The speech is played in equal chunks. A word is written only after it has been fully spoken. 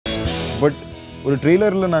But ஒரு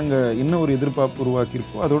ட்ரெய்லரில் நாங்கள் என்ன ஒரு எதிர்பார்ப்பு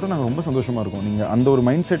உருவாக்கியிருக்கோம் அதோட நாங்கள் ரொம்ப சந்தோஷமாக இருக்கோம். நீங்கள் அந்த ஒரு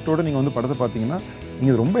மைண்ட் செட்டோடு நீங்கள் வந்து படத்தை பார்த்தீங்கன்னா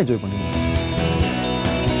நீங்கள் ரொம்ப என்ஜாய் பண்ணுவீங்க.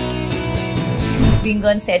 Being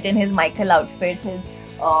on set in his Michael outfit, his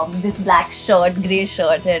this black shirt, grey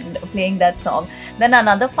shirt, and playing that song. Then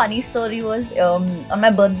another funny story was on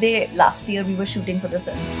my birthday last year we were shooting for the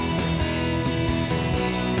film.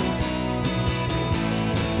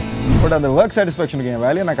 But அந்த work சாட்டிஸ்ஃபேக்ஷனுக்கு என்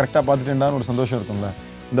வேலையை நான் கரெக்டாக பார்த்துட்டேன்டான்னு ஒரு சந்தோஷம் இருக்கும்ல.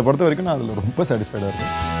 இந்த பொறுத்த வரைக்கும் நான் அதில் ரொம்ப சாட்டிஸ்ஃபைடாக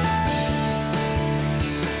இருக்கேன்.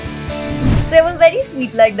 So it was very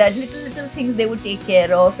sweet like that. Little things they would take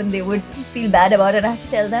care of and they would feel bad about it. I had to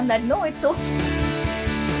tell them that no, it's okay.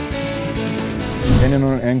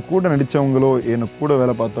 என் கூட நடித்தவங்களோ என்னை கூட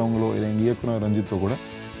வேலை பார்த்தவங்களோ இல்லை எங்கள் இயக்குனர் ரஞ்சித்தோ கூட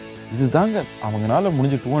இது தாங்க அவங்களால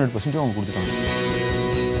முடிஞ்ச 200% அவங்க கொடுத்துட்டாங்க.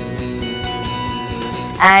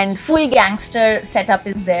 And full gangster setup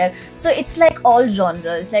is there. So it's like all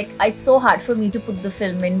genres. Like it's so hard for me to put the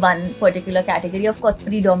film in one particular category. Of course,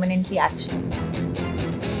 predominantly action.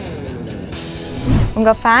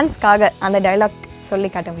 உங்க ஃபேன்ஸ்க்காக அந்த டயலாக்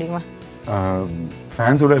சொல்லி காட்ட முடியுமா?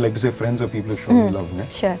 ஃபேன்ஸோட like to say friends are people show லவ்ங்க.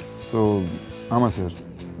 Sure. So ஆமாம் sir,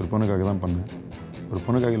 ஒரு பொண்ணுக்காக தான் பண்ணேன். ஒரு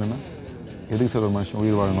பொண்ணுக்காக இல்லைன்னா எதுக்கு சார் ஒரு மனுஷன்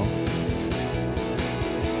உயிர் வாழணும்?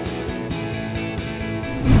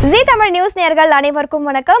 ஜீ தமிழ் நியூஸ் நேயர்கள் அனைவருக்கும்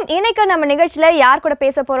வணக்கம். இன்னைக்கு நம்ம நிகழ்ச்சியில யார் கூட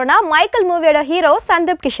பேச போறோம்னா மைக்கேல் மூவியோட hero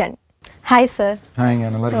Sandeep Kishan. Hi sir. ஹாய்ங்க,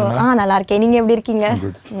 நல்லா இருக்கீங்களா? நல்லா இருக்கேன். நீங்க எப்படி இருக்கீங்க?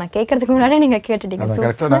 நான் கேட்கறதுக்கு முன்னாடி நீங்க கேட்டுட்டீங்க.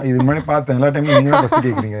 கரெக்ட்டா தான் இது முன்னாடி பார்த்தேன். எல்லா டைமும் நீங்க தான் ஃபர்ஸ்ட்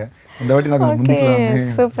கேக்குறீங்க. இந்த வாட்டி நான் கொஞ்சம்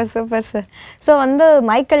முந்திக்கலாம். Super sir. ஸோ வந்து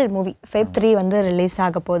மைக்கேல் மூவி Feb 3 வந்து ரிலீஸ்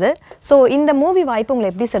ஆக போகுது. ஸோ இந்த மூவி வாய்ப்பு உங்களை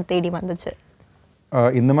எப்படி சார் தேடி வந்துச்சு?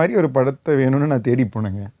 இந்த மாதிரி ஒரு படத்தை வேணும்னு நான் தேடி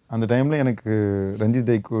போனேங்க. அந்த டைமில் எனக்கு ரஞ்சித்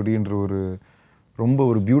தைக்கோடின்ற ரொம்ப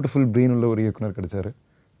ஒரு பியூட்டிஃபுல் பிரெயின் உள்ள ஒரு இயக்குனர் கிடைச்சார்.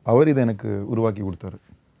 அவர் இதை எனக்கு உருவாக்கி கொடுத்தாரு.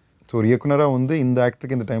 ஸோ ஒரு இயக்குனராக வந்து இந்த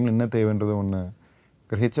ஆக்டருக்கு இந்த டைமில் என்ன தேவைன்றதை ஒன்று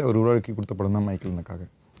கிரகிச்சு அவர் உருவாக்கி கொடுத்த படம் தான் மைக்கேல் எனக்காக.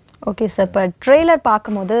 ஓகே சார், இப்போ ட்ரெய்லர்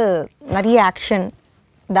பார்க்கும்போது நிறைய ஆக்ஷன்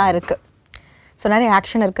தான் இருக்குது. ஸோ நிறைய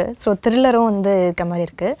ஆக்ஷன் இருக்குது. ஸோ த்ரில்லரும் வந்து இருக்க மாதிரி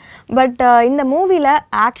இருக்குது. பட் இந்த மூவியில்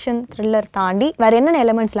ஆக்ஷன் த்ரில்லர் தாண்டி வேறு என்னென்ன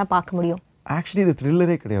எலிமெண்ட்ஸ்லாம் பார்க்க முடியும்? ஆக்சுவலி இது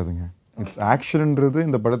த்ரில்லரே கிடையாதுங்க. இட்ஸ் ஆக்ஷன்ன்றது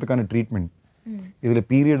இந்த படத்துக்கான ட்ரீட்மெண்ட். இதில்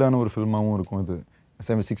பீரியடான ஒரு ஃபில்மாகவும் இருக்கும். இது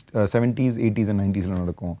 70s 80s and 90s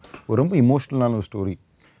நடக்கும். ஒரு ரொம்ப இமோஷ்னலான ஒரு ஸ்டோரி.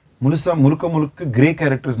 முழுக்க கிரே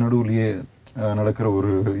கேரக்டர்ஸ் நடுவுலையே நடக்கிற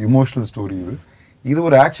ஒரு இமோஷ்னல் ஸ்டோரி இது. இது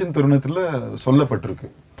ஒரு ஆக்ஷன் தருணத்தில் சொல்லப்பட்டிருக்கு.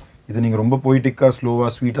 இது நீங்கள் ரொம்ப பொய்டிக்காக ஸ்லோவாக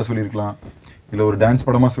ஸ்வீட்டாக சொல்லியிருக்கலாம், இல்லை ஒரு டான்ஸ்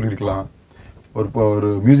படமாக சொல்லியிருக்கலாம்,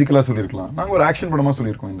 ஒரு மியூசிக்கலாக சொல்லியிருக்கலாம். நாங்கள் ஒரு ஆக்ஷன் படமாக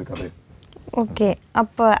சொல்லியிருக்கோம் இந்த கதை. ஓகே,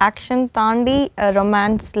 அப்போ ஆக்ஷன் தாண்டி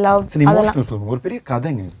ரொமான்ஸ், லவ், இமோஷனல் ஃபிலிம், ஒரு பெரிய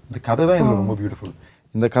கதைங்க. இந்த கதை தான் இது ரொம்ப பியூட்டிஃபுல்.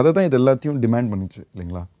 இந்த கதை தான் இது எல்லாத்தையும் டிமாண்ட் பண்ணிச்சு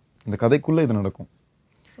இல்லைங்களா? இந்த கதைக்குள்ளே இது நடக்கும்.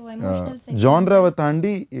 ஜான்ராவை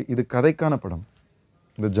தாண்டி இது கதைக்கான படம்.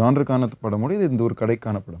 இந்த ஜான்ருக்கான படமோட இது இந்த ஒரு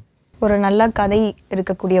கதைக்கான படம். ஒரு நல்ல கதை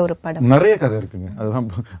இருக்கக்கூடிய ஒரு படம். நிறைய கதை இருக்குங்க.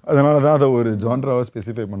 அதனால தான் அதை ஒரு ஜான்ராவை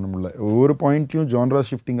ஸ்பெசிஃபை பண்ண முடியல. ஒவ்வொரு பாயிண்ட்லையும் ஜான்ரா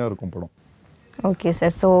ஷிஃப்டிங்காக இருக்கும் படம். Okay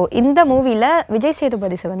sir. ஸோ இந்த மூவில விஜய்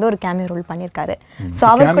சேதுபதி சார் வந்து ஒரு கேமியோ ரோல் பண்ணியிருக்காரு. ஸோ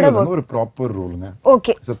அவர் கூட ஒரு proper ரோலுங்க.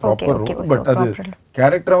 Okay, it's a proper role. But அது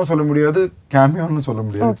கேரக்டராவும் சொல்ல முடியாது, கேமியோன்னு சொல்ல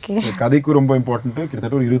முடியாது. கதைக்கு ரொம்ப இம்பார்ட்டன்ட்.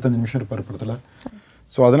 கிட்டத்தட்ட ஒரு 25 நிமிஷம் இருப்பார் படத்தில்.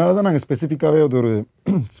 ஸோ அதனால தான் நாங்கள் ஸ்பெசிஃபிக்காகவே அது ஒரு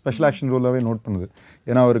ஸ்பெஷல் ஆக்ஷன் ரோலாகவே நோட் பண்ணுது.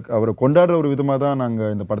 ஏன்னா அவரை கொண்டாடுற ஒரு விதமாக தான்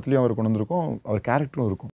நாங்கள் இந்த படத்துலையும் அவர் கொண்டு வந்திருக்கோம். அவர் கேரக்டரும்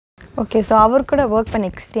இருக்கும். ஓகே, ஸோ அவர் கூட ஒர்க் பண்ண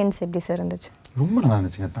எக்ஸ்பீரியன்ஸ் எப்படி சார் இருந்துச்சு? ரொம்ப நல்லா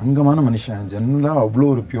இருந்துச்சுங்க. தங்கமான மனுஷன், ஜென்ரலாக அவ்வளோ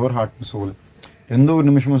ஒரு பியூர் ஹார்ட் சோல். எந்த ஒரு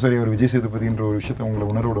நிமிஷமும் சரி அவர் விஜய் சேதுபதின்ற ஒரு விஷயத்தை உங்களை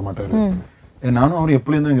உணர விட மாட்டார். நானும் அவர்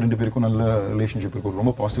எப்போலேருந்தும் எங்கள் 2 பேருக்கும் நல்ல ரிலேஷன்ஷிப் இருக்கும்.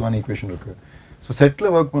 ரொம்ப பாசிட்டிவான ஈக்குவேஷன் இருக்குது. ஸோ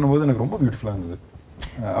செட்டில் ஒர்க் பண்ணும்போது எனக்கு ரொம்ப பியூட்டிஃபுல்லாக இருந்தது.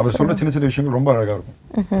 அவர் சொல்ற சின்ன விஷயங்கள் ரொம்ப அழகாக இருக்கும்.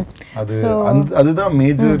 அதுதான்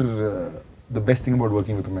major the best thing about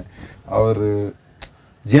working with me. அவர்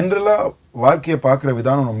ஜென்ரலாக வாழ்க்கையை பார்க்குற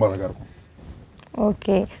விதானம் ரொம்ப அழகாக இருக்கும்.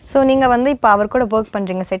 ஓகே, ஸோ நீங்கள் வந்து இப்போ அவர் கூட ஒர்க்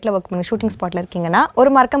பண்ணுறீங்க, செட்டில் ஒர்க் பண்ணுங்க, ஷூட்டிங் ஸ்பாட்டில் இருக்கீங்கன்னா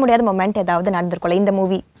ஒரு மறக்க முடியாத மொமெண்ட் ஏதாவது நடந்திருக்கும்ல இந்த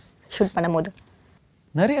மூவி ஷூட் பண்ணும்போது?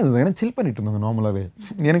 நிறைய இருந்தது. ஏன்னா சில் பண்ணிட்டு இருந்தாங்க நார்மலாகவே.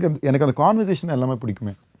 எனக்கு அந்த கான்வர்சேஷன் தான் எல்லாமே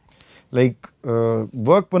பிடிக்குமே. லைக்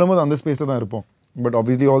ஒர்க் பண்ணும்போது அந்த ஸ்பேஸில் தான் இருப்போம். பட்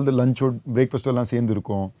ஆப்வியஸ்லி ஆல் த லஞ்சோ பிரேக்ஃபாஸ்ட்டோ எல்லாம் சேர்ந்து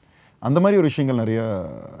இருக்கும். அந்த மாதிரி ஒரு விஷயங்கள் நிறையா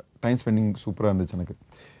டைம் ஸ்பெண்டிங் சூப்பராக இருந்துச்சு.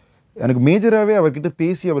 எனக்கு மேஜராகவே அவர்கிட்ட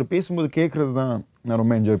அவர் பேசும்போது கேட்குறது தான் நான்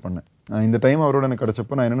ரொம்ப என்ஜாய் பண்ணேன். இந்த டைம் அவரோட எனக்கு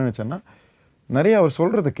கிடச்சப்போ நான் என்ன நினச்சேன்னா, நிறைய அவர்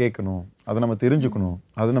சொல்கிறத கேட்கணும், அதை நம்ம தெரிஞ்சுக்கணும்.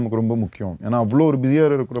 அது நமக்கு ரொம்ப முக்கியம். ஏன்னா அவ்வளோ ஒரு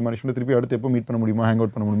பிஸியாக இருக்கிற மனுஷனை திருப்பி அடுத்து எப்போ மீட் பண்ண முடியுமா, ஹேங்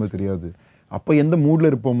அவுட் பண்ண முடியுமோ தெரியாது. அப்போ எந்த மூடில்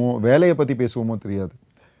இருப்போமோ, வேலையை பற்றி பேசுவோமோ தெரியாது.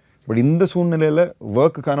 பட் இந்த சூழ்நிலையில்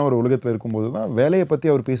ஒர்க்குக்கான ஒரு உலகத்தில் இருக்கும்போது தான் வேலையை பற்றி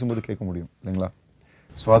அவர் பேசும்போது கேட்க முடியும் இல்லைங்களா?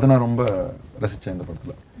 ஸோ அதை நான் ரொம்ப ரசித்தேன் இந்த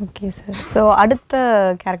படத்தில். Okay sir. ஸோ அடுத்த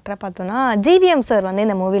கேரக்டராக பார்த்தோன்னா ஜிவிஎம் சார் வந்து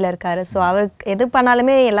இந்த மூவியில் இருக்கார். ஸோ அவருக்கு எது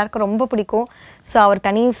பண்ணாலுமே எல்லாருக்கும் ரொம்ப பிடிக்கும். ஸோ அவர்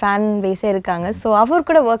தனி ஃபேன் பேஸே இருக்காங்க. ஸோ அவர்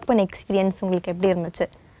கூட ஒர்க் பண்ண எக்ஸ்பீரியன்ஸ் உங்களுக்கு எப்படி இருந்துச்சு?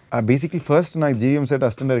 பேசிக்லி ஃபர்ஸ்ட் நான் ஜிவிஎம் சார்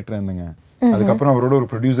அசிஸ்டன்ட் டைரக்டர் இருந்தேங்க. அதுக்கப்புறம் அவரோட ஒரு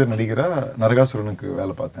ப்ரொடியூசர் நடிகராக நரகாசுரனுக்கு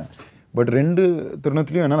வேலை பார்த்தேன். பட் 2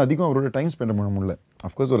 தருணத்துலையும் என்னால் அதிகம் அவரோட டைம் ஸ்பெண்ட் பண்ண முடியல.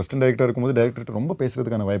 அஃப்கோர்ஸ் ஒரு அசிஸ்டன்ட் டைரக்டர் இருக்கும்போது டேரக்டர்கிட்ட ரொம்ப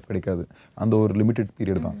பேசுறதுக்கான வாய்ப்பு கிடைக்காது. அந்த ஒரு லிமிடெட்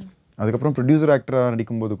பீரியட் தான். அதுக்கப்புறம் ப்ரொடியூசர் ஆக்டராக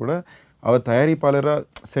நடிக்கும்போது கூட அவர் தயாரிப்பாளராக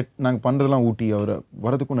செட் நாங்கள் பண்ணுறதெல்லாம் ஊட்டி அவரை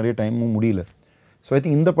வரதுக்கும் நிறைய டைமும் முடியல. ஸோ ஐ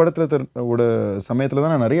திங்க் இந்த படத்தோட சமயத்தில்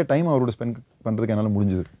தான் நான் நிறைய டைம் அவரோட ஸ்பெண்ட் பண்ணுறதுக்கு என்னால்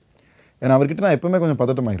முடிஞ்சுது. ஏன்னா அவர்கிட்ட நான் எப்போவுமே கொஞ்சம்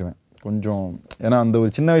பதட்டமாகிடுவேன் கொஞ்சம். ஏன்னா அந்த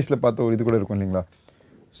ஒரு சின்ன வயசில் பார்த்த ஒரு இது கூட இருக்கும் இல்லைங்களா.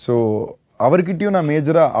 ஸோ அவர்கிட்டையும் நான்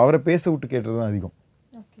மேஜராக அவரை பேச விட்டு கேட்டது தான் அதிகம்.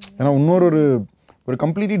 ஏன்னா ஒரு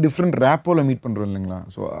கம்ப்ளீட்லி டிஃப்ரெண்ட் ரேப்போவில் மீட் பண்ணுறோம் இல்லைங்களா.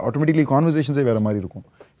 ஸோ ஆட்டோமேட்டிக்லி கான்வர்சேஷன்ஸே வேறு மாதிரி இருக்கும்.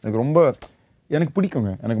 எனக்கு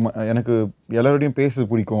பிடிக்குங்க. எனக்கு எல்லாரோடையும் பேசுறது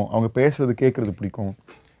பிடிக்கும். அவங்க பேசுறது கேட்குறது பிடிக்கும்.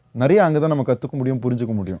 நிறைய அங்கே தான் நம்ம கற்றுக்க முடியும்,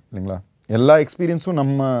 புரிஞ்சுக்க முடியும் இல்லைங்களா. எல்லா எக்ஸ்பீரியன்ஸும்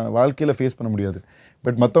நம்ம வாழ்க்கையில் ஃபேஸ் பண்ண முடியாது.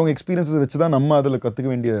 பட் மற்றவங்க எக்ஸ்பீரியன்ஸை வச்சு தான் நம்ம அதில் கற்றுக்க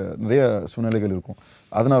வேண்டிய நிறைய சூழ்நிலைகள் இருக்கும்.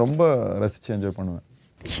 அதை நான் ரொம்ப ரசித்து என்ஜாய் பண்ணுவேன்.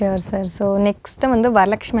 Sure sir. ஸோ நெக்ஸ்ட்டு வந்து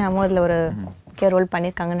வரலட்சுமி அம்மா அதில் ஒரு முக்கிய ரோல்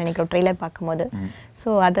பண்ணியிருக்காங்கன்னு நினைக்கிறோம் ட்ரெய்லர் பார்க்கும்போது. ஸோ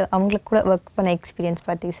அது அவங்களுக்கு கூட ஒர்க் பண்ண எக்ஸ்பீரியன்ஸ்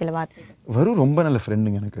பற்றி சில வார்த்தை. ரொம்ப நல்ல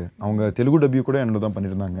ஃப்ரெண்டுங்க எனக்கு. அவங்க தெலுங்கு டபியூ கூட என்னோட தான்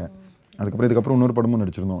பண்ணியிருந்தாங்க. இதுக்கப்புறம் இன்னொரு படமும்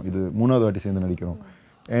நடிச்சிருந்தோம். இது 3வது வாட்டி சேர்ந்து நடிக்கிறோம்.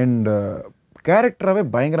 அண்ட் கேரக்டராகவே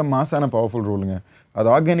பயங்கர மாசான பவர்ஃபுல் ரோலுங்க. அது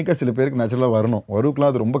ஆர்கானிக்காக சில பேருக்கு நேச்சுரலாக வரணும்.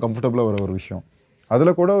 வருக்கெலாம் அது ரொம்ப கம்ஃபர்டபுளாக வர ஒரு விஷயம்.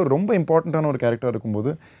 அதில் கூட ஒரு ரொம்ப இம்பார்ட்டண்ட்டான ஒரு கேரக்டராக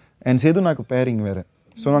இருக்கும்போது அண்ட் சேது நாக்கு பேரிங் வேறு.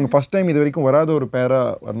 ஸோ நாங்கள் ஃபஸ்ட் டைம் இது வரைக்கும் வராத ஒரு பேராக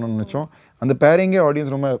வரணும்னு நினச்சோம். அந்த பேரிங்கே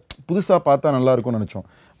ஆடியன்ஸ் ரொம்ப புதுசாக பார்த்தா நல்லா இருக்கும்னு நினச்சோம்.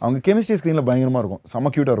 அவங்க கெமிஸ்ட்ரி ஸ்க்ரீனில் பயங்கரமாக இருக்கும், செம்ம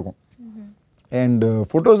க்யூட்டாக இருக்கும். அண்ட்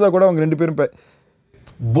ஃபோட்டோஸாக கூட அவங்க 2 பேரும்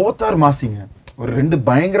போத் ஆர் மாசிங்க. ஒரு 2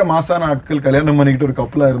 பயங்கர மாசான ஆட்கள் கல்யாணம் பண்ணிக்கிட்டு ஒரு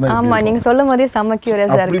கப்பலாக இருந்தால் ஆமா, நீங்கள் சொல்லும் போதே செம்ம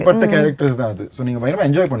கியூரியஸாக இருக்கு. அப்படிப்பட்ட கேரக்டர்ஸ் தான் அது. ஸோ நீங்கள் பயங்கரமாக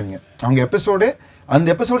என்ஜாய் பண்ணுவீங்க. அவங்க அந்த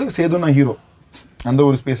எபிசோடுக்கு சேதுனா ஹீரோ அந்த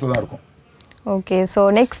ஒரு ஸ்பேஸில் தான் இருக்கும். ஓகே. ஸோ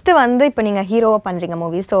நெக்ஸ்ட்டு வந்து இப்போ நீங்கள் ஹீரோவாக பண்ணுறீங்க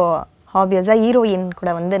மூவி. ஸோ ஆப்வியஸாக ஹீரோயின் கூட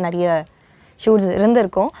வந்து நிறைய ஷூட்ஸ்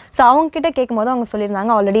இருந்திருக்கும். ஸோ அவங்கக்கிட்ட கேட்கும்போது அவங்க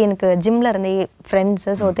சொல்லியிருந்தாங்க ஆல்ரெடி எனக்கு ஜிம்மில் இருந்தே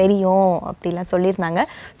ஃப்ரெண்ட்ஸு ஸோ தெரியும் அப்படிலாம் சொல்லியிருந்தாங்க.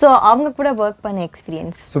 ஸோ அவங்க கூட ஒர்க் பண்ண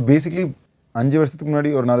எக்ஸ்பீரியன்ஸ். ஸோ பேசிக்லி 5 வருஷத்துக்கு முன்னாடி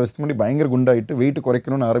ஒரு 4 வருஷத்துக்கு முன்னாடி பயங்கர குண்டாயிட்டு வெயிட்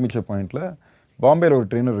குறைக்கணும்னு ஆரம்பித்த பாயிண்ட்டில் பாம்பேயில் ஒரு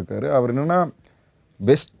ட்ரெயினர் இருக்கார். அவர் என்னென்னா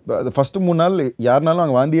ஃபஸ்ட்டு 3 நாள் யாருனாலும்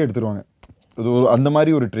அங்கே வாந்தியே எடுத்துருவாங்க. அது அந்த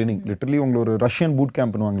மாதிரி ஒரு ட்ரைனிங். லிட்டரலி உங்களை ஒரு ரஷ்யன் பூட்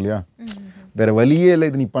கேம்ப் பண்ணுவாங்க இல்லையா. வேறு வழியே இல்லை,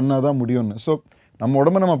 இது நீ பண்ணால் தான் முடியும்னு. ஸோ நம்ம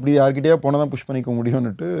உடம்பை நம்ம அப்படி யார்கிட்டயா போனால் தான் புஷ் பண்ணிக்க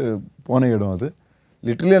முடியும்னுட்டு போன இடம் அது.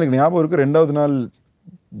 லிட்டரலி எனக்கு ஞாபகம் இருக்குது, 2வது நாள்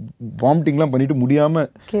வாமிட்டிங்லாம் பண்ணிட்டு முடியாமல்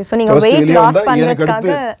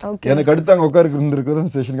எனக்கு அடுத்து அங்கே உட்காருக்கு இருந்திருக்கிறது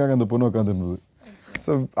அந்த செஷனுக்காக அந்த பொண்ணு உட்காந்துருந்தது.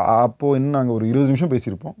 ஸோ அப்போது இன்னும் நாங்கள் ஒரு 20 நிமிஷம்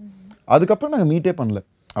பேசியிருப்போம். அதுக்கப்புறம் நாங்கள் மீட்டே பண்ணல.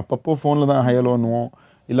 அப்பப்போ ஃபோனில் தான் ஹையலோன்னுவோம்,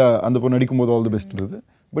 இல்லை அந்த பொண்ணு நடிக்கும்போது all the பெஸ்ட்ன்றது.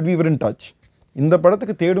 But we were in touch. இந்த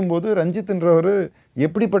படத்துக்கு தேடும்போது ரஞ்சித்ன்றவர்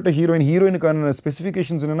எப்படிப்பட்ட ஹீரோயினுக்கான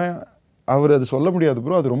ஸ்பெசிஃபிகேஷன்ஸ் என்னென்னா அவர் அது சொல்ல முடியாது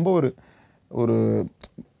ப்ரோ. அது ரொம்ப ஒரு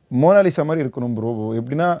மோனாலிசா மாதிரி இருக்கணும் ப்ரோ.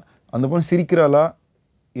 எப்படின்னா அந்த பொண்ணு சிரிக்கிறாளா,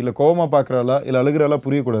 இல்லை கோவமாக பார்க்குறாளா, இல்லை அழுகிறாளா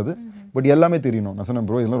புரியக்கூடாது. பட் எல்லாமே தெரியணும். நான் சொன்னேன்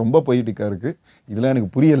ப்ரோ இதெல்லாம் ரொம்ப பொய்டிக்காக இருக்குது, இதெல்லாம் எனக்கு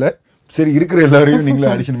புரியலை, சரி இருக்கிற எல்லாரையும் நீங்களே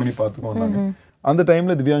அடிஷன் பண்ணி பார்த்துக்கோங்க. அந்த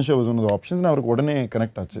டைமில் Divyansha was one of the options. நான் அவருக்கு உடனே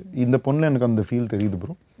கனெக்ட் ஆச்சு. இந்த பொண்ணில் எனக்கு அந்த ஃபீல் தெரியுது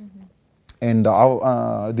bro. And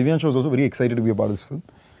Divyansha was also very excited to be abort this film.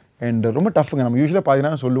 And ரொம்ப டஃப்புங்க. நம்ம யூஸ்வலாக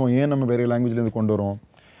பார்த்தீங்கன்னா சொல்லுவோம் ஏன் நம்ம வேறு லாங்குவேஜ்லேருந்து கொண்டு வரோம்.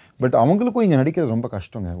 பட் அவங்களுக்கும் இங்கே நடிக்கிறது ரொம்ப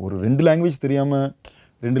கஷ்டங்க. ஒரு 2 லாங்குவேஜ் தெரியாமல்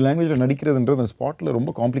 2 லாங்குவேஜில் நடிக்கிறதுன்றது அந்த ஸ்பாட்டில் ரொம்ப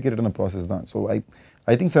காம்ப்ளிகேட்டடான ப்ராசஸ் தான். ஸோ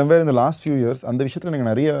ஐ திங்க் சம்வேர் இந்த லாஸ்ட் ஃபியூ இயர்ஸ் அந்த விஷயத்தில் எனக்கு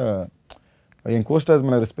நிறைய என் கோஸ்டார்ஸ்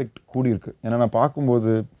மேலே ரெஸ்பெக்ட் கூடியிருக்கு. ஏன்னா நான்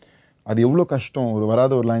பார்க்கும்போது அது எவ்வளோ கஷ்டம் ஒரு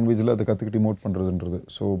வராத ஒரு லாங்குவேஜில் அதை கற்றுக்கிட்டு இமோட் பண்ணுறதுன்றது.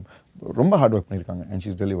 ஸோ ரொம்ப ஹார்ட் ஒர்க் பண்ணியிருக்காங்க and she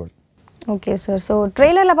is delivered. Okay sir. So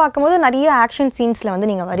ட்ரெய்லரில் பார்க்கும்போது நிறைய ஆக்ஷன் சீன்ஸில் வந்து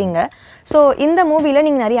நீங்கள் வரீங்க. ஸோ இந்த மூவியில்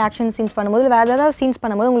நீங்கள் நிறைய ஆக்ஷன் சீன்ஸ் பண்ணும்போது வேறு ஏதாவது சீன்ஸ்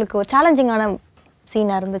பண்ணும்போது உங்களுக்கு சேலஞ்சிங்கான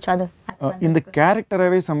சீனாக இருந்துச்சு? அது இந்த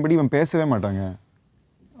கேரக்டராகவே சம்படி அவன் பேசவே மாட்டாங்க.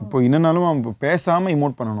 இப்போ என்னன்னாலும் அவன் பேசாமல்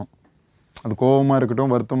இமோட் பண்ணணும். அது கோபமாக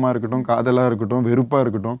இருக்கட்டும், வருத்தமாக இருக்கட்டும், காதலாக இருக்கட்டும், வெறுப்பாக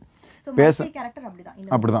இருக்கட்டும், பேச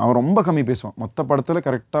அப்படிதான். அவன் ரொம்ப கம்மி பேசுவான். மொத்த படத்தில்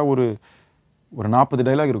கரெக்டாக ஒரு 40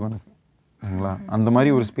 டைலாக் இருக்கும் எனக்கு சரிங்களா. அந்த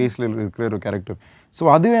மாதிரி ஒரு ஸ்பேஸில் இருக்கிற ஒரு கேரக்டர். ஸோ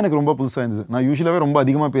அதுவே எனக்கு ரொம்ப புதுசாக இருந்தது. நான் யூஸ்வலாகவே ரொம்ப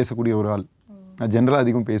அதிகமாக பேசக்கூடிய ஒரு ஆள். நான் ஜென்ரலாக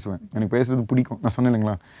அதிகம் பேசுவேன். எனக்கு பேசுறது பிடிக்கும். நான் சொன்னேன்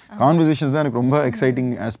இல்லைங்களா, கான்வர்சேஷன்ஸ் தான் எனக்கு ரொம்ப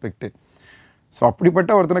எக்ஸைட்டிங் ஆஸ்பெக்ட்டு. ஸோ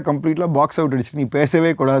அப்படிப்பட்ட ஒருத்தனை கம்ப்ளீட்டாக பாக்ஸ் அவுட் அடிச்சுட்டு நீ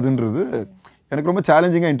பேசவே கூடாதுன்றது எனக்கு ரொம்ப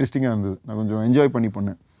சேலஞ்சிங்காக இன்ட்ரெஸ்டிங்காக இருந்தது. நான் கொஞ்சம் என்ஜாய் பண்ணி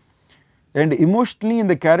பண்ணேன். அண்ட் இமோஷ்னலி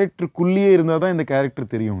இந்த கேரக்டருக்குள்ளேயே இருந்தால் தான் இந்த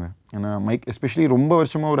கேரக்டர் தெரியுங்க. ஏன்னா எஸ்பெஷலி ரொம்ப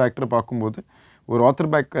வருஷமாக ஒரு ஆக்டரை பார்க்கும்போது ஒரு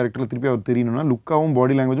ஆத்தர் பேக் கேரக்டரில் திருப்பி அவர் தெரியணும்னா லுக்காகவும்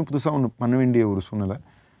பாடி லாங்குவேஜும் புதுசாக ஒன்று பண்ண வேண்டிய ஒரு சூழ்நிலை.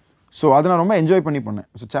 ஸோ அதை நான் ரொம்ப என்ஜாய் பண்ணி பண்ணேன்.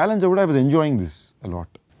 ஸோ சேலஞ்சை விட I was enjoying this a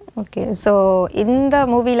lot. Okay, so இந்த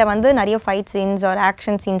மூவியில் வந்து நிறைய ஃபைட் சீன்ஸ் ஒரு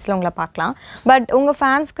ஆக்ஷன் சீன்ஸில் உங்களை பார்க்கலாம். பட் உங்கள்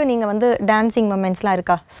ஃபேன்ஸ்க்கு நீங்கள் வந்து டான்ஸிங் மூமெண்ட்ஸ்லாம்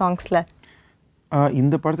இருக்கா சாங்ஸில்?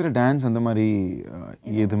 இந்த படத்தில் டான்ஸ் அந்த மாதிரி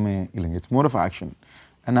எதுவுமே இல்லைங்க. It's more of action.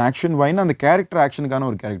 And action வைனா அந்த கேரக்டர் ஆக்ஷனுக்கான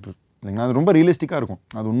ஒரு கேரக்டர் இல்லைங்களா, அது ரொம்ப ரியலிஸ்டிக்காக இருக்கும்.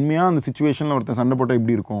 அது உண்மையாக அந்த சுச்சுவேஷனில் ஒருத்தன் சண்டை போட்டால்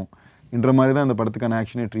எப்படி இருக்கும் என்ற மாதிரி தான் அந்த படத்துக்கான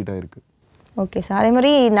ஆக்ஷனே ட்ரீட் ஆகிருக்கு. ஓகே சார், அதே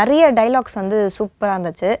மாதிரி நிறைய டைலாக்ஸ் வந்து சூப்பராக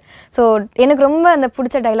இருந்துச்சு. ஸோ எனக்கு ரொம்ப அந்த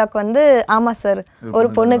பிடிச்ச டைலாக் வந்து ஆமாம் சார் ஒரு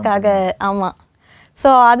பொண்ணுக்காக. ஆமாம், ஸோ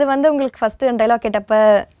அது வந்து உங்களுக்கு ஃபஸ்ட்டு டைலாக் கேட்டப்ப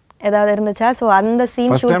ஏதாவது இருந்துச்சா? ஸோ அந்த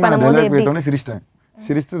சீன் ஷூட் பண்ணும்போது எப்படி?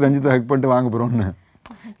 சிரிச்சுட்டு ரஞ்சித்தை ஹக் பண்ணிட்டு வாங்க போகிறோன்னு.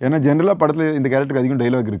 ஏன்னா ஜென்ரலாக படத்தில் இந்த கேரக்டருக்கு அதிகம்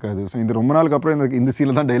டைலாக் இருக்காது. ஸோ இந்த ரொம்ப நாளுக்கு அப்புறம் இந்த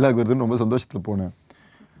சீனில் தான் டைலாக் வருதுன்னு ரொம்ப சந்தோஷத்தில் போனேன்.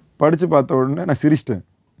 படித்து பார்த்த உடனே நான் சிரிச்சிட்டேன்,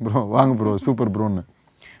 ப்ரோ வாங்க ப்ரோ சூப்பர் ப்ரோன்னு.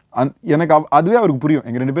 எனக்கு அதுவே அவருக்கு புரியும்.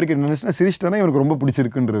 எங்கள் 2 பேருக்கு நினச்சுன்னா சிரிச்சிட்டேன்னா இவருக்கு ரொம்ப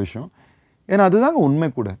பிடிச்சிருக்குன்ற விஷயம். ஏன்னா அதுதாங்க உண்மை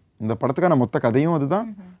கூட. இந்த படத்துக்கான மொத்த கதையும்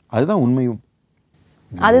அதுதான் உண்மையும்.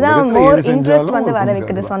 அதுதான் மோர் இன்ட்ரெஸ்ட் வந்து வர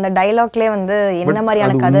வைக்குது. ஸோ அந்த டைலாக்லேயே வந்து என்ன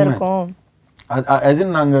மாதிரியான கதை இருக்கும். as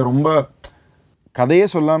in நாங்கள் ரொம்ப கதையே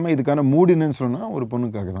சொல்லாமல் இதுக்கான மூட் என்னன்னு சொன்னால் ஒரு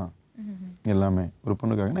பொண்ணுக்காக தான் எல்லாமே. ஒரு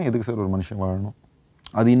பொண்ணுக்காகனா எதுக்கு சார் ஒரு மனுஷன் வாழணும்,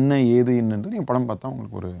 அது என்ன ஏது என்னன்றது நீங்கள் படம் பார்த்தா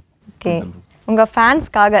உங்களுக்கு ஒரு. ஓகே, உங்கள்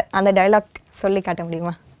ஃபேன்ஸ்க்காக அந்த டைலாக் சொல்லி காட்ட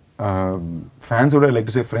முடியுமா? ஃபேன்ஸோட like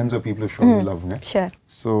to say friends are people show me லவ்ங்க. Sure.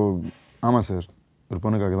 So ஆமாம் சார், ஒரு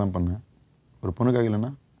பொண்ணுக்காக தான் பண்ணேன். ஒரு பொண்ணுக்காக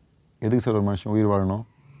இல்லைன்னா எதுக்கு சார் ஒரு மனுஷன் உயிர் வாழணும்.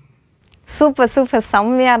 சூப்பர் சூப்பர்,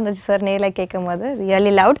 செம்மையாக இருந்துச்சு சார் நேரில் கேட்கும் போது.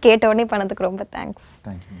 Really loud. கேட்ட உடனே பண்ணதுக்கு ரொம்ப தேங்க்ஸ்.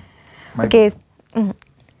 தேங்க்யூ. ஓகே,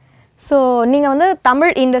 ஸோ நீங்கள் வந்து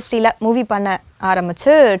தமிழ் இண்டஸ்ட்ரியில் மூவி பண்ண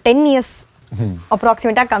ஆரம்பிச்சு 10 இயர்ஸ்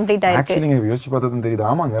அப்ராக்சிமேட்டாக கம்ப்ளீட் ஆயிருக்கு. நீங்கள் யோசிச்சு பார்த்ததுன்னு தெரியுது.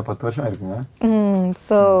 ஆமாங்க, 10 வருஷம் இருக்குங்க.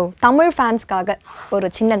 ஸோ தமிழ் ஃபேன்ஸ்க்காக ஒரு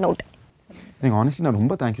சின்ன நோட். நீங்கள் ஆனஸ்ட்லி நான்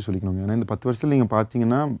ரொம்ப தேங்க்யூ சொல்லிக்கணுங்க. ஏன்னா இந்த 10 வருஷத்தில் நீங்கள்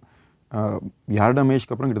பார்த்தீங்கன்னா யார்டா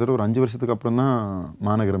மேஷ்க்கு அப்புறம் கிட்டத்தட்ட ஒரு 5 வருஷத்துக்கு அப்புறம் தான்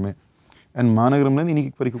மாநகரமே. அண்ட் மாநகரம்லேருந்து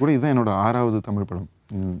இன்றைக்கி வரைக்கும் கூட இதுதான் என்னோட 6வது தமிழ் படம்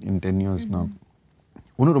இன் 10 இயர்ஸ். நான்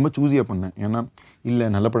ஒன்றும் ரொம்ப சூஸியாக பண்ணேன். ஏன்னா இல்லை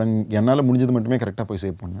நல்ல படம் என்னால் முடிஞ்சது மட்டுமே கரெக்டாக போய்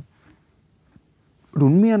சேவ் பண்ணேன். பட்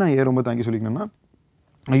உண்மையாக நான் ஏன் ரொம்ப தேங்க்யூ சொல்லிக்கணும்னா,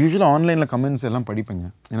 நான் யூஸ்வலாக ஆன்லைனில் கமெண்ட்ஸ் எல்லாம் படிப்பேங்க.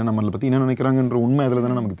 ஏன்னா நம்மளை பற்றி என்ன நினைக்கிறாங்கன்ற உண்மை அதில்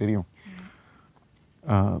தானே நமக்கு தெரியும்.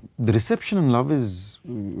 தி ரிசெப்ஷன் அண்ட் லவ் இஸ்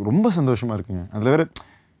ரொம்ப சந்தோஷமாக இருக்குங்க. அதில் வேறு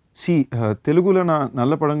தெலுங்குல நான்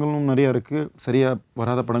நல்ல படங்களும் நிறையா இருக்குது, சரியாக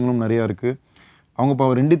வராத படங்களும் நிறையா இருக்குது. அவங்க இப்போ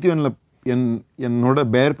 2த்தையும் என்னோட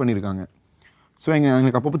பேர் பண்ணியிருக்காங்க. ஸோ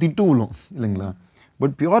எனக்கு அப்பப்போ திட்டும் விழும் இல்லைங்களா.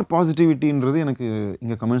 பட் பியூர் பாசிட்டிவிட்டின்றது எனக்கு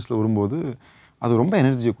இங்கே கமெண்ட்ஸில் வரும்போது அது ரொம்ப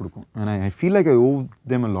எனர்ஜியை கொடுக்கும். ஏன்னா I feel like I owe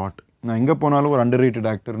them a lot. நான் எங்கே போனாலும் ஒரு அண்டர் ரேட்டட்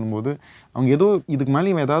ஆக்டர்னும் போது அவங்க ஏதோ இதுக்கு மேலே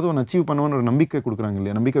இவன் ஏதாவது ஒன்று அச்சீவ் பண்ணுவான்னு ஒரு நம்பிக்கை கொடுக்குறாங்க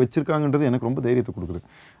இல்லையா, நம்பிக்கை வச்சிருக்காங்கன்றது எனக்கு ரொம்ப தைரியத்தை கொடுக்குது.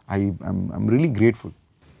 I'm really grateful.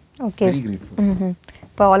 ஓகே,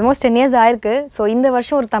 இப்போ ஆல்மோஸ்ட் 10 இயர்ஸ் ஆயிருக்கு. ஸோ இந்த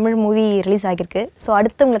வருஷம் ஒரு தமிழ் மூவி ரிலீஸ் ஆகிருக்கு. ஸோ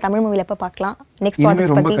அடுத்து உங்களை தமிழ் மூவியில் எப்போ பார்க்கலாம்? நெக்ஸ்ட்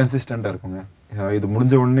ப்ராஜெக்ட் ரொம்ப கன்சிஸ்டண்ட்டாக இருக்குங்க. இது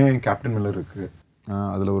முடிஞ்ச உடனே கேப்டன் மில்லர் இருக்குது,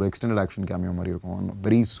 அதில் ஒரு எக்ஸ்டெண்டட் ஆக்ஷன் கேமியோ மாதிரி இருக்கும்.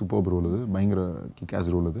 வெரி சூப்பர் ரோல் அது, பயங்கர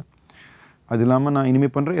கிக்காஸ் ரோல் அது. அது இல்லாமல் நான்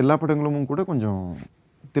இனிமேல் பண்ணுற எல்லா படங்களும் கூட கொஞ்சம்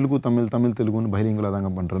தெலுங்கு தமிழ் தெலுங்குன்னு பைலிங்கலாக தாங்க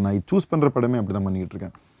பண்ணுறேன். நான் சூஸ் பண்ணுற படமே அப்படி தான் பண்ணிக்கிட்டு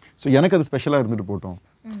இருக்கேன். ஸோ எனக்கு அது ஸ்பெஷலாக இருந்துட்டு போட்டோம்.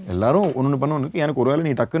 எல்லாரும் ஒன்று பண்ணுவோம். எனக்கு ஒருவேளை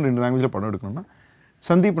நீ டக்குன்னு 2 லாங்குவேஜில் படம் எடுக்கணும்னா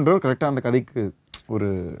சந்தீப்ன்றவர் கரெக்டாக அந்த கதைக்கு ஒரு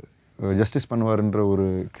ஜஸ்டிஸ் பண்ணுவார்ன்ற ஒரு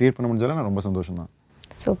க்ரியேட் பண்ண முடிஞ்சாலும் நான் ரொம்ப சந்தோஷம் தான்.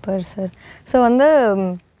 Super sir. ஸோ வந்து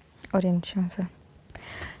ஒரு நிமிஷம் சார்.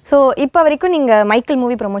 ஸோ இப்போ வரைக்கும் நீங்கள் மைக்கேல்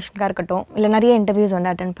மூவி ப்ரொமோஷனுக்காக இருக்கட்டும், இல்லை நிறைய இன்டர்வியூஸ்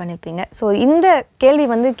வந்து அட்டென்ட் பண்ணியிருப்பீங்க. ஸோ இந்த கேள்வி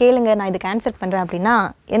வந்து கேளுங்க, நான் இதுக்கு ஆன்சர் பண்ணுறேன் அப்படின்னா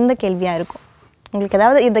எந்த கேள்வியாக இருக்கும் உங்களுக்கு?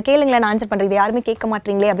 ஏதாவது இந்த கேளுங்களேன் நான் ஆன்சர் பண்ணுறது, இது யாருமே கேட்க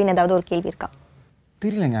மாட்டீங்களே அப்படின்னு ஏதாவது ஒரு கேள்வி இருக்கா?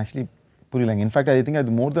 தெரியலங்க, ஆக்சுவலி புரியலங்க. இன்ஃபேக்ட் ஐ திங்க்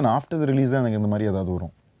அது மோர் தென் ஆஃப்டர் த ரிலீஸ் தான் எனக்கு இந்த மாதிரி ஏதாவது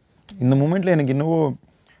வரும். இந்த மூமெண்ட்டில் எனக்கு இன்னும்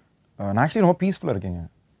நான் ஆக்சுவலி ரொம்ப பீஸ்ஃபுல்லாக இருக்கேங்க.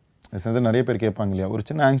 சென்ஸ் நிறைய பேர் கேட்பாங்க இல்லையா, ஒரு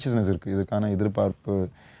சின்ன ஆங்ஷியஸ்னஸ் இருக்குது, இதுக்கான எதிர்பார்ப்பு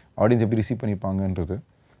ஆடியன்ஸ் எப்படி ரிசீவ் பண்ணிப்பாங்கன்றது.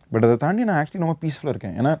 பட் அதை தாண்டி நான் ஆக்சுவலி ரொம்ப பீஸ்ஃபுல்லாக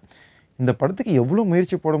இருக்கேன். ஏன்னா இந்த படத்துக்கு எவ்வளோ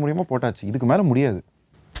முயற்சி போட முடியுமோ போட்டாச்சு, இதுக்கு மேலே முடியாது.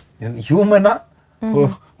 ஹியூமனாக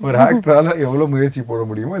ஒரு ஆக்டரால் எவ்வளோ முயற்சி போட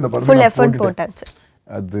முடியுமோ இந்த படத்தில் போட்டாச்சு.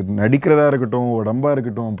 அது நடிக்கிறதா இருக்கட்டும், உடம்பாக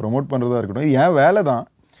இருக்கட்டும், ப்ரொமோட் பண்ணுறதா இருக்கட்டும், இது என் வேலை தான்.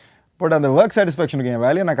 பட் அந்த ஒர்க் சாட்டிஸ்ஃபேக்ஷனுக்கு என்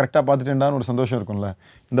வேலையை நான் கரெக்டாக பார்த்துட்டேன்டான்னு ஒரு சந்தோஷம் இருக்கும்ல.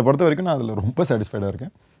 இந்த படத்தை வரைக்கும் நான் அதில் ரொம்ப சாட்டிஸ்ஃபைடாக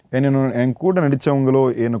இருக்கேன். என் கூட நடித்தவங்களோ,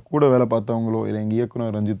 எனக்கு கூட வேலை பார்த்தவங்களோ, இல்லை எங்கள்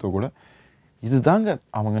இயக்குனர் ரஞ்சித்தோ கூட இது தாங்க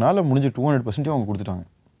அவங்களால முடிஞ்ச 200% அவங்க கொடுத்துட்டாங்க.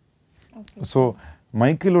 ஸோ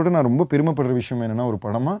மைக்கேலோட நான் ரொம்ப பெருமைப்படுற விஷயம் என்னென்னா, ஒரு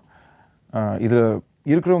படமாக இதில்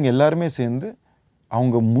இருக்கிறவங்க எல்லாருமே சேர்ந்து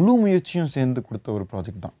அவங்க முழு முயற்சியும் சேர்ந்து கொடுத்த ஒரு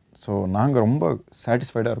ப்ராஜெக்ட் தான். ஸோ நாங்கள் ரொம்ப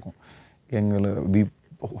சாட்டிஸ்ஃபைடாக இருக்கோம். எங்களை we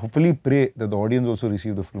hopefully pray that the audience also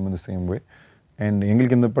receive the film in the same way. And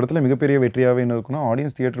எங்களுக்கு இந்த படத்தில் மிகப்பெரிய வெற்றியாகவே என்ன இருக்குன்னா,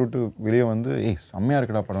 ஆடியன்ஸ் தியேட்டர் விட்டு வெளியே வந்து செம்மையாக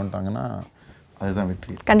இருக்கடா படம்ட்டாங்கன்னா அதுதான்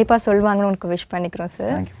வெற்றி. கண்டிப்பா சொல்வாங்கன்னு உங்களுக்கு விஷ் பண்ணிக்கிறோம்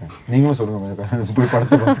சார். Thank you. நீங்களும் சொல்லுங்க போய்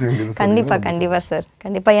படத்தை பார்த்துட்டு. கண்டிப்பா சார்.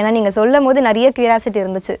 கண்டிப்பா ஏன்னா நீங்க சொல்லும்போது நிறைய கியூரியாசிட்டி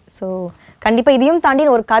இருந்துச்சு. ஸோ கண்டிப்பா இதையும் தாண்டி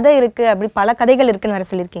ஒரு கதை இருக்கு, அப்படி பல கதைகள் இருக்குன்னு வேற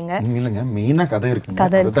சொல்லியிருக்கீங்க. இல்லைங்க, மெயினா கதை இருக்குங்க,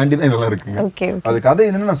 அதை தாண்டி தான் இதெல்லாம் இருக்குங்க. அது கதை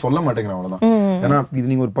என்னன்னு நான் சொல்ல மாட்டேங்கிறேன், அவ்வளவுதான். ஏன்னா இது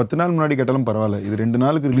நீங்க ஒரு 10 நாள் முன்னாடி கேட்டாலும் பரவாயில்ல, இது 2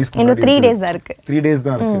 நாளுக்கு ரிலீஸ் இன்னும் 3 டேஸ் தான் இருக்கு. 3 டேஸ்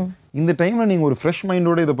தான் இருக்கு. இந்த டைம்ல நீங்க ஒரு ஃப்ரெஷ்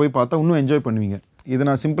மைண்டோட இதை போய் பார்த்தா இன்னும் என்ஜாய் பண்ணுவீங்க. இதை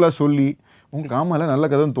நான் சிம்பிளா சொல்லி உங்களுக்கு ஆமால நல்ல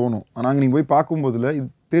கதைன்னு தோணும். ஆனால் நீங்கள் போய் பார்க்கும்போதுல இது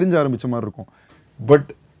தெரிஞ்ச ஆரம்பித்த மாதிரி இருக்கும். பட்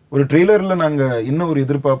ஒரு ட்ரெய்லரில் நாங்கள் இன்னும் ஒரு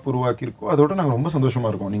எதிர்பார்ப்பு உருவாக்கியிருக்கோம், அதோட நாங்கள் ரொம்ப சந்தோஷமாக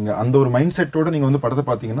இருக்கோம். நீங்கள் அந்த ஒரு மைண்ட் செட்டோடு நீங்கள் வந்து படத்தை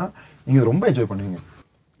பார்த்தீங்கன்னா நீங்கள் ரொம்ப என்ஜாய் பண்ணுவீங்க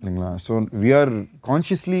இல்லைங்களா? So we are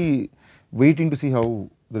consciously waiting to see how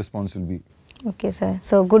the response will be. Okay sir.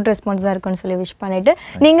 So good ரெஸ்பான்ஸாக இருக்குன்னு சொல்லி விஷ் பண்ணிவிட்டு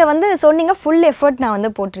நீங்கள் வந்து சொன்னீங்க ஃபுல் எஃபர்ட் நான்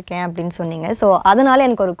வந்து போட்டிருக்கேன் அப்படின்னு சொன்னீங்க. ஸோ அதனால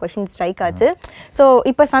எனக்கு ஒரு கொஷின் ஸ்ட்ரைக் ஆச்சு. ஸோ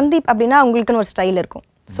இப்போ சந்தீப் அப்படின்னா உங்களுக்குன்னு ஒரு ஸ்டைல் இருக்கும்.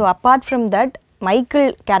 So apart from that Michael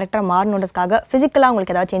character மாறணுன்றதுக்காக ஃபிசிக்கலாக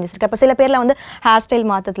உங்களுக்கு ஏதாவது சேஞ்சஸ் இருக்குது? இப்போ சில பேர்லாம் வந்து ஹேர் ஸ்டைல்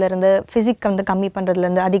மாற்றத்துலேருந்து ஃபிசிக் வந்து கம்மி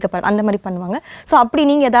பண்ணுறதுலேருந்து அந்த மாதிரி பண்ணுவாங்க. ஸோ அப்படி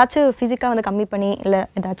நீங்கள் ஏதாச்சும் ஃபிசிக்காக வந்து கம்மி பண்ணி இல்லை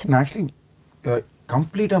ஏதாச்சும்? ஆக்சுவலி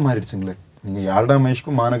கம்ப்ளீட்டாக மாறிடுச்சுங்களே. நீங்கள் யார்டா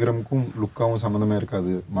மகேஷ்க்கும் மாநகரமுக்கும் லுக்காகவும் சம்மந்தமே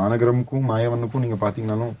இருக்காது. மாநகரமுக்கும் மாயவனுக்கும் நீங்கள்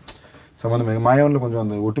பார்த்தீங்கன்னாலும் சம்மந்தமே. மாயவனில் கொஞ்சம்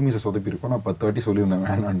அந்த ஒட்டுமீசை சொதப்பி இருக்கும், நான் 10 வாட்டி சொல்லியிருந்தேன்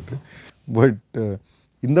வேணான்ட்டு. பட்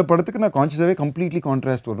இந்த படத்துக்கு நான் கான்ஷியஸாகவே கம்ப்ளீட்லி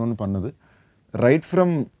கான்ட்ராஸ்ட் வரணும்னு பண்ணது. ரைட்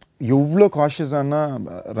ஃப்ரம் எவ்வளோ காஷியஸானா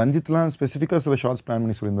ரஞ்சித்லாம் ஸ்பெசிஃபிக்காக சில ஷார்ட்ஸ் பிளான்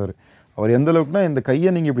பண்ணி சொல்லியிருந்தார். அவர் எந்த அளவுக்குனா இந்த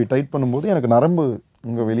கையை நீங்கள் இப்படி டைட் பண்ணும்போது எனக்கு நரம்பு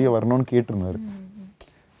இங்கே வெளியே வரணும்னு கேட்டிருந்தார்.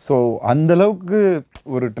 ஸோ அந்தளவுக்கு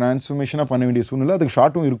ஒரு டிரான்ஸ்ஃபர்மேஷனாக பண்ண வேண்டிய சூழ்நிலை. அதுக்கு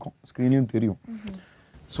ஷார்ட்டும் இருக்கும், ஸ்க்ரீனையும் தெரியும்.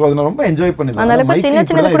 ஸோ அதை நான் ரொம்ப என்ஜாய் பண்ணியிருக்கேன். சின்ன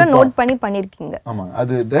சின்னது கூட நோட் பண்ணி பண்ணியிருக்கீங்க. ஆமாம்,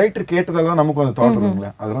 அது டைரக்டர் கேட்டதால தான் நமக்கு அந்த தாட்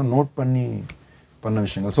இருக்குங்களே, அதெல்லாம் நோட் பண்ணி பண்ண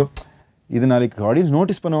விஷயங்கள். ஸோ இது நாளைக்கு ஆடியன்ஸ்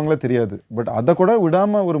நோட்டீஸ் பண்ணுவாங்களே தெரியாது, பட் அதை கூட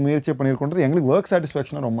விடாமல் ஒரு முயற்சியை பண்ணியிருக்கோன்றது எங்களுக்கு ஒர்க்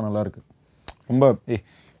சாட்டிஸ்ஃபேக்ஷனாக ரொம்ப நல்லாயிருக்கு. ரொம்ப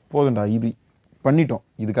போதுண்டா இது பண்ணிட்டோம்,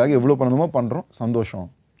 இதுக்காக எவ்வளோ பண்ணணுமோ பண்ணுறோம், சந்தோஷம்,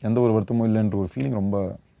 எந்த ஒரு வருத்தமும் இல்லைன்ற ஒரு ஃபீலிங் ரொம்ப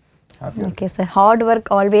ஹாப்பியாக. Okay sir. Hard work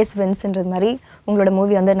always வின்ஸ்ன்றது மாதிரி உங்களோட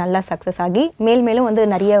மூவி வந்து நல்லா சக்ஸஸ் ஆகி மேலும் வந்து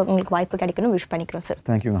நிறைய உங்களுக்கு வாய்ப்பு கிடைக்கணும் விஷ் பண்ணிக்கிறோம் சார்.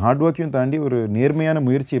 தேங்க்யூ. ஹார்ட் ஒர்க்கையும் தாண்டி ஒரு நேர்மையான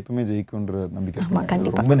முயற்சி எப்பவுமே ஜெயிக்கும்ன்ற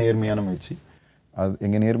நம்பிக்கை. ரொம்ப நேர்மையான முயற்சி. அது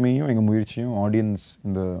எங்கள் நேர்மையும் எங்கள் முயற்சியும் ஆடியன்ஸ்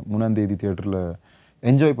இந்த 3ஆம் தேதி தியேட்டரில்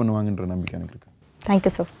என்ஜாய் பண்ணுவாங்கன்ற நம்பிக்கை எனக்கு இருக்குது.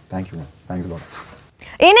 Thank you sir. Thank you. Thanks lot.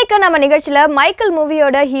 இன்னைக்கு நம்ம நிகழ்ச்சியில் மைக்கேல்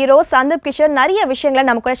மூவியோட ஹீரோ சந்தீப் கிஷன் நிறைய விஷயங்களை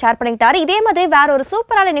நம்ம கூட ஷேர் பண்ணிக்கிட்டாரு. இதே மாதிரி வேற ஒரு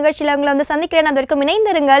சூப்பரான நிகழ்ச்சியில் உங்களை வந்து சந்திக்கிறேன். அது வரைக்கும்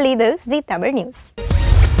இணைந்திருங்கள். இது ஜீ தமிழ் நியூஸ்.